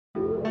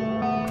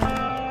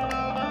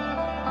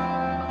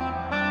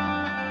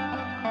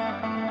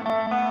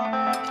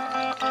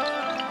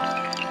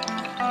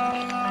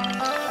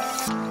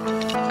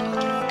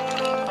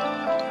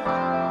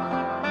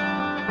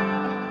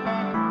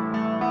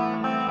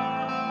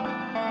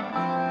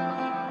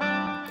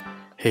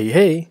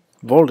Hey,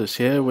 Valdis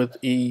here with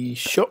a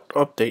short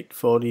update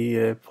for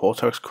the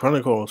Portax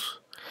Chronicles.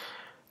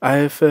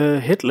 I've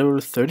hit level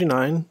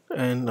 39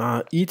 and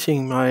are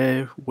eating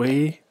my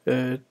way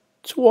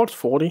towards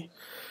 40.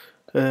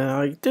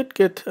 I did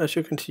get, as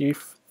you can see,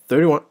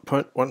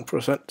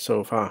 31.1%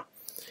 so far.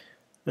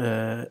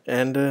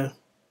 And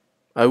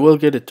I will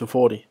get it to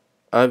 40.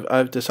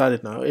 I've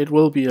decided now. It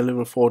will be a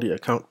level 40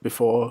 account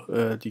before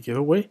the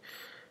giveaway.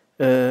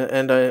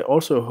 And I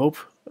also hope,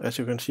 as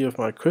you can see of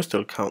my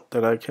crystal count,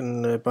 that I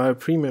can buy a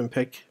premium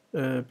pack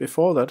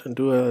before that and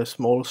do a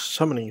small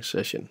summoning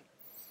session.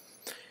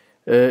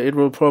 It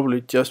will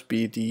probably just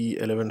be the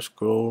 11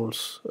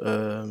 scrolls,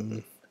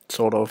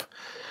 sort of.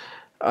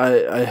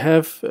 I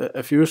have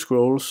a few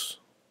scrolls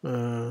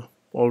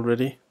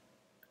already.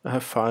 I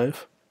have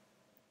 5,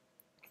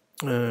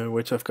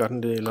 which I've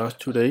gotten the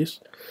last 2 days.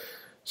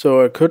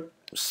 So I could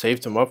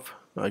save them up,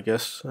 I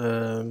guess.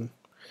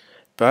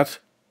 But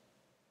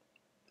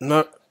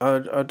not,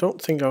 I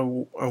don't think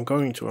I'm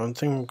going to. I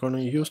think I'm going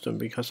to use them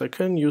because I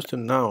can use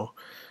them now,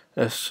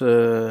 as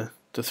the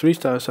 3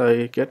 stars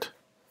I get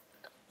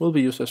will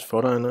be used as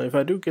fodder, and if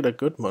I do get a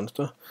good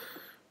monster,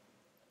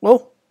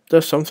 well,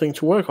 there's something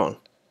to work on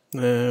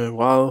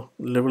while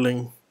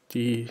leveling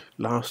the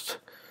last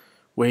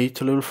way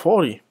to level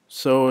 40.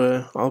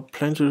 So I'll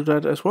plan to do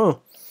that as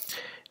well.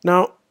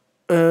 Now,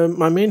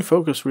 my main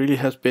focus really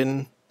has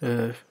been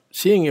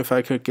seeing if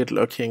I could get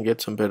lucky and get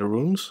some better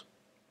runes.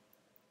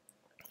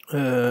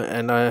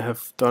 And I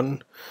have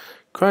done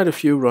quite a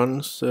few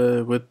runs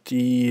with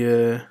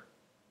the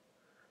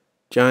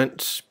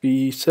Giants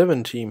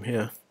B7 team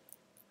here.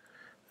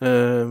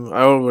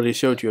 I already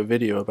showed you a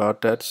video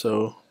about that,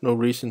 so no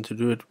reason to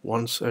do it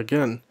once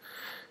again.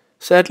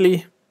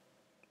 Sadly,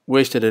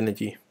 wasted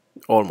energy,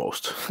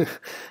 almost.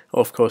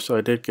 Of course,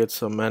 I did get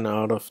some mana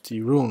out of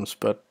the runes,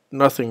 but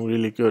nothing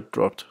really good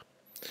dropped.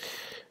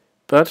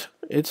 But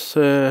it's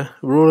a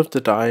roll of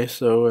the die,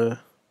 so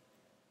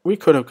we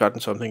could have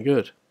gotten something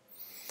good.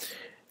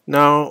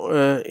 Now,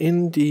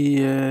 in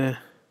the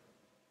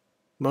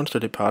monster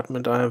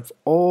department, I have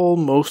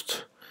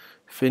almost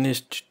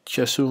finished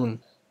Chasun.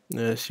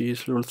 She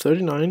is level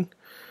 39,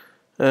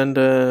 and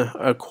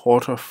a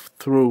quarter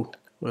through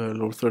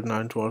level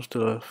 39 towards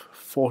the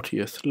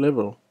 40th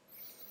level.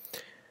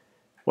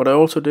 What I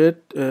also did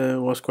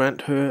was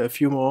grant her a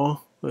few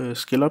more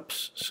skill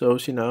ups, so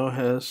she now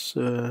has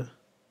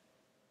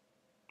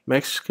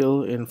max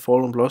skill in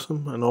Fallen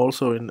Blossom and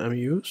also in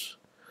Amuse.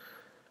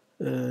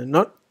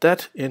 Not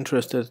that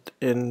interested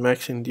in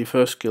maxing the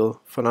first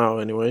skill for now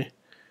anyway,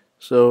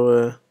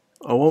 so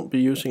I won't be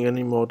using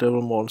any more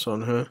Devil Malls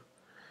on her.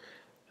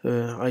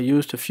 I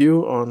used a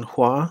few on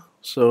Hua,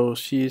 so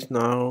she's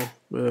now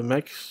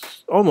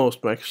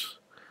almost max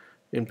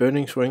in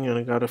Burning Swing, and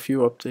I got a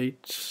few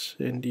updates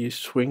in the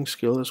Swing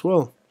skill as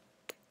well.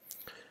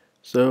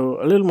 So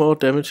a little more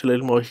damage, a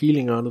little more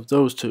healing out of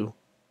those two.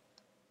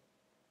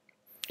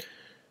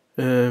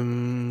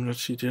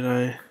 Let's see,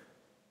 I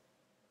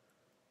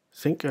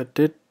think I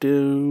did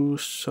do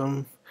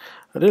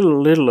I did a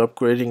little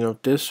upgrading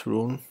of this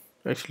rune.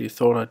 Actually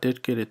thought I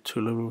did get it to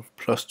level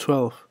plus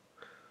 12.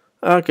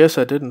 I guess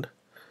I didn't.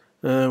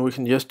 We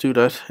can just do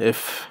that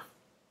if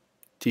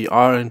the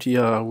RNG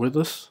are with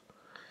us.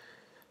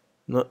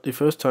 Not the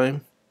first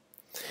time.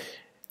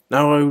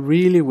 Now I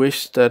really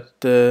wish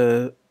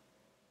that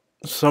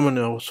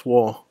Summoner's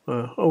War.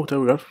 Oh, there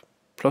we go.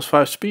 Plus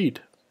 5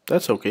 speed.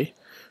 That's okay.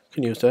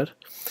 Can use that.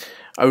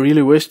 I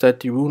really wish that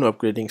the rune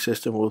upgrading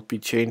system would be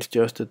changed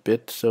just a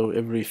bit, so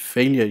every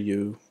failure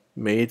you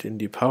made in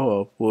the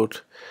power up would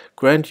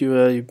grant you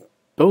a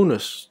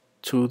bonus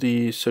to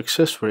the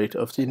success rate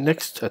of the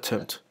next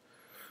attempt.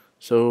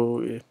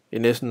 So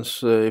in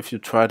essence, if you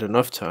tried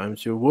enough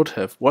times, you would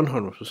have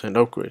 100%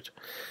 upgrade.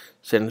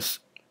 Since,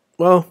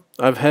 well,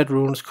 I've had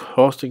runes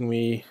costing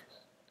me,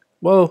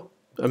 well,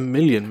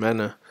 1,000,000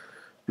 mana,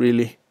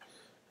 really,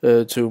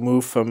 to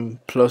move from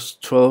plus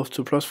 12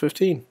 to plus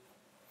 15.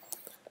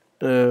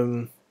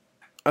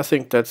 I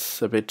think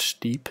that's a bit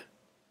steep,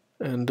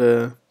 and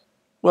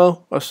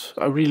well,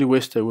 I really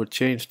wish they would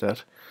change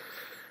that.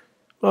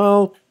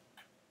 Well,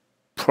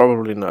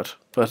 probably not,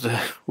 but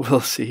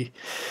we'll see.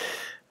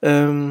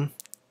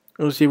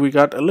 We'll see. We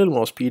got a little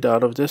more speed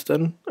out of this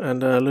then,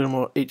 and a little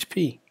more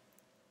HP.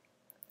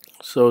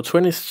 So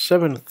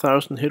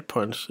 27,000 hit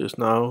points is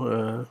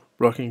now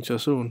blocking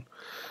Chasun,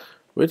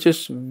 which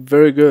is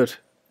very good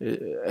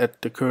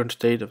at the current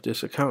state of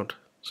this account.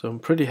 So I'm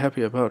pretty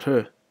happy about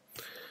her.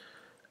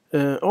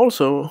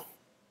 Also,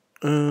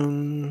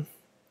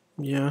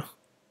 yeah,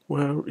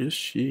 where is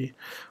she?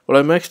 Well,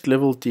 I maxed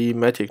leveled the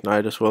Magic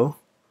Knight as well,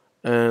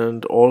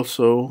 and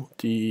also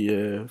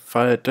the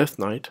Fire Death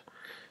Knight,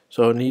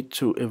 so I need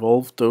to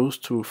evolve those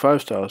to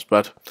 5 stars,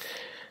 but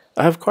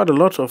I have quite a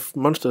lot of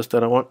monsters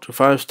that I want to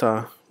 5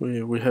 star.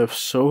 We have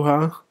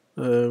Soha,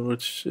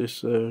 which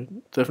is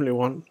definitely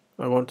one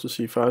I want to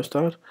see 5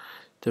 star.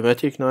 The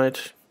Magic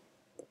Knight,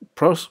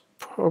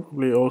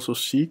 probably also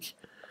Seek.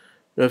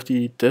 We have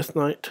the Death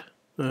Knight,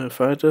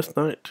 Fire Death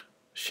Knight,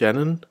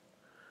 Shannon,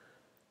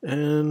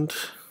 and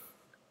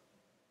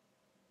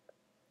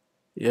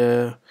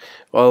Yeah,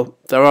 well,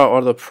 there are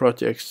other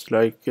projects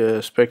like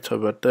Spectre,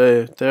 but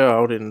they're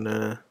out in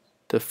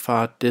the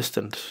far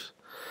distance.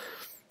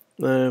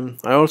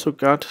 I also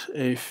got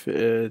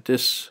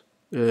this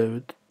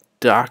uh,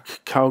 dark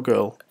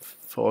cowgirl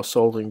for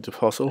solving the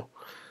puzzle.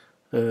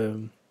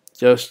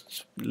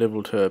 Just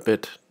leveled her a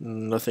bit,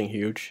 nothing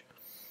huge.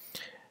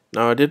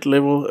 Now I did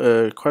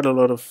level quite a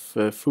lot of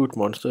food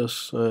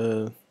monsters.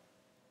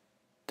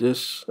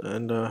 This,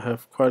 and I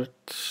have quite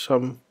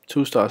some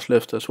 2 stars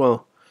left as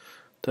well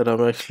that are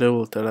max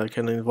leveled that I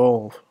can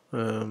evolve.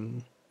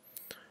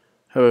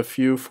 Have a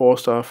few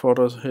 4-star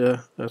photos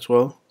here as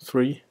well,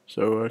 3,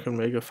 so I can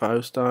make a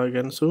 5-star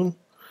again soon.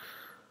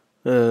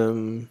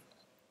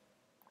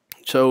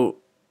 So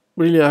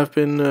really I've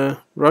been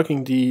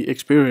rocking the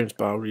experience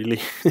bar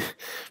really,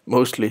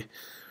 mostly.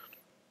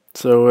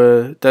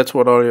 So that's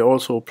what I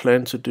also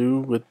plan to do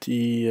with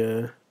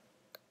the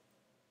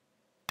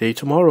day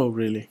tomorrow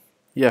really.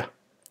 Yeah,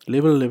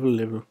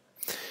 level.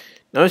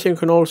 Now as you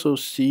can also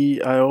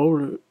see, I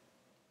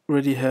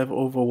already have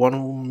over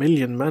 1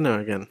 million mana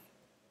again.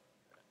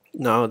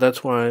 Now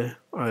that's why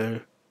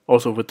I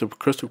also, with the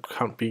crystal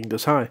count being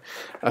this high,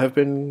 I have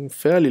been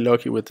fairly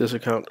lucky with this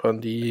account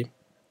on the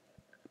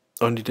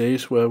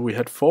days where we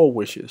had 4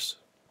 wishes.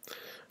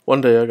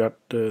 One day I got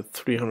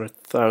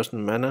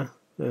 300,000 mana,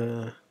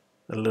 a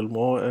little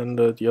more, and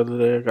the other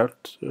day I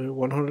got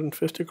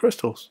 150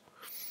 crystals.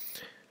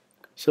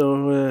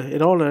 So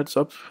it all adds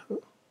up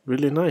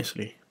really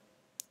nicely.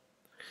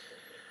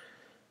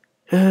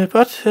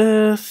 But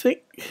I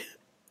think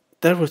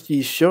that was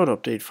the short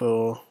update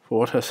for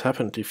what has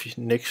happened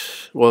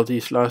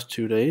these last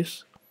 2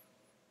 days.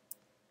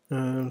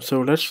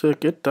 So let's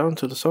get down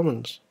to the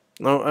summons.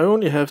 Now I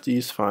only have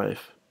these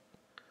 5,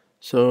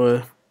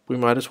 so we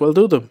might as well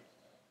do them.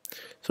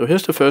 So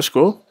here's the first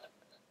scroll,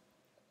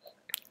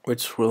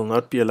 which will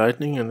not be a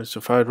lightning, and it's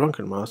a fire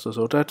drunken master,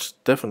 so that's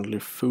definitely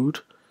food.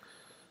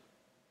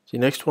 The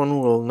next one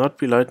will not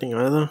be lightning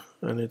either,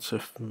 and it's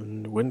a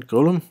wind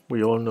golem.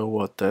 We all know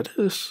what that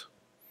is.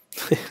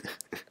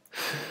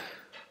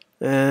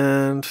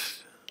 And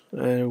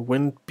a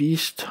wind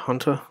beast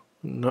hunter,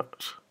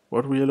 not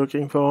what we are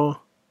looking for.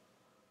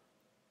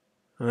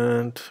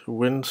 And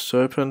wind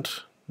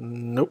serpent,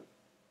 nope.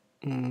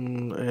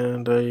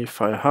 And a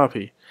fire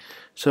harpy.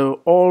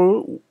 So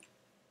all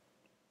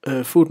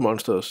food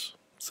monsters.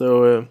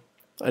 So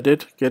I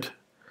did get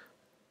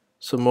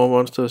some more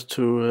monsters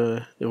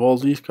to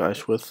evolve these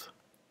guys with,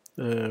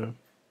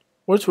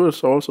 which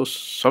was also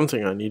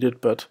something I needed,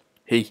 but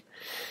hey,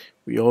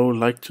 we all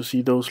like to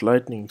see those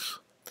lightnings.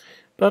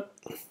 But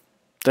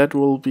that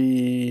will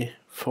be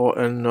for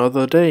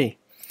another day.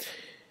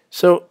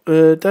 So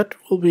that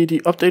will be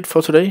the update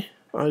for today.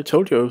 I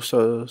told you it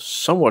was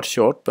somewhat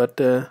short, but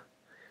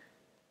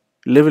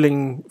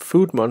leveling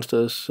food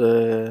monsters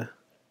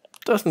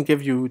doesn't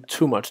give you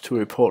too much to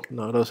report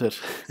now, does it?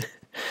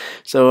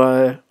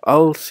 So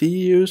I'll see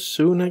you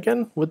soon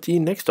again with the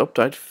next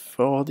update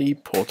for the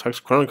Portax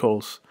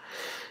Chronicles.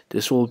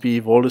 This will be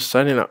Wallace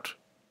signing out.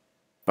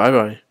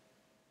 Bye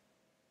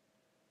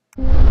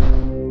bye.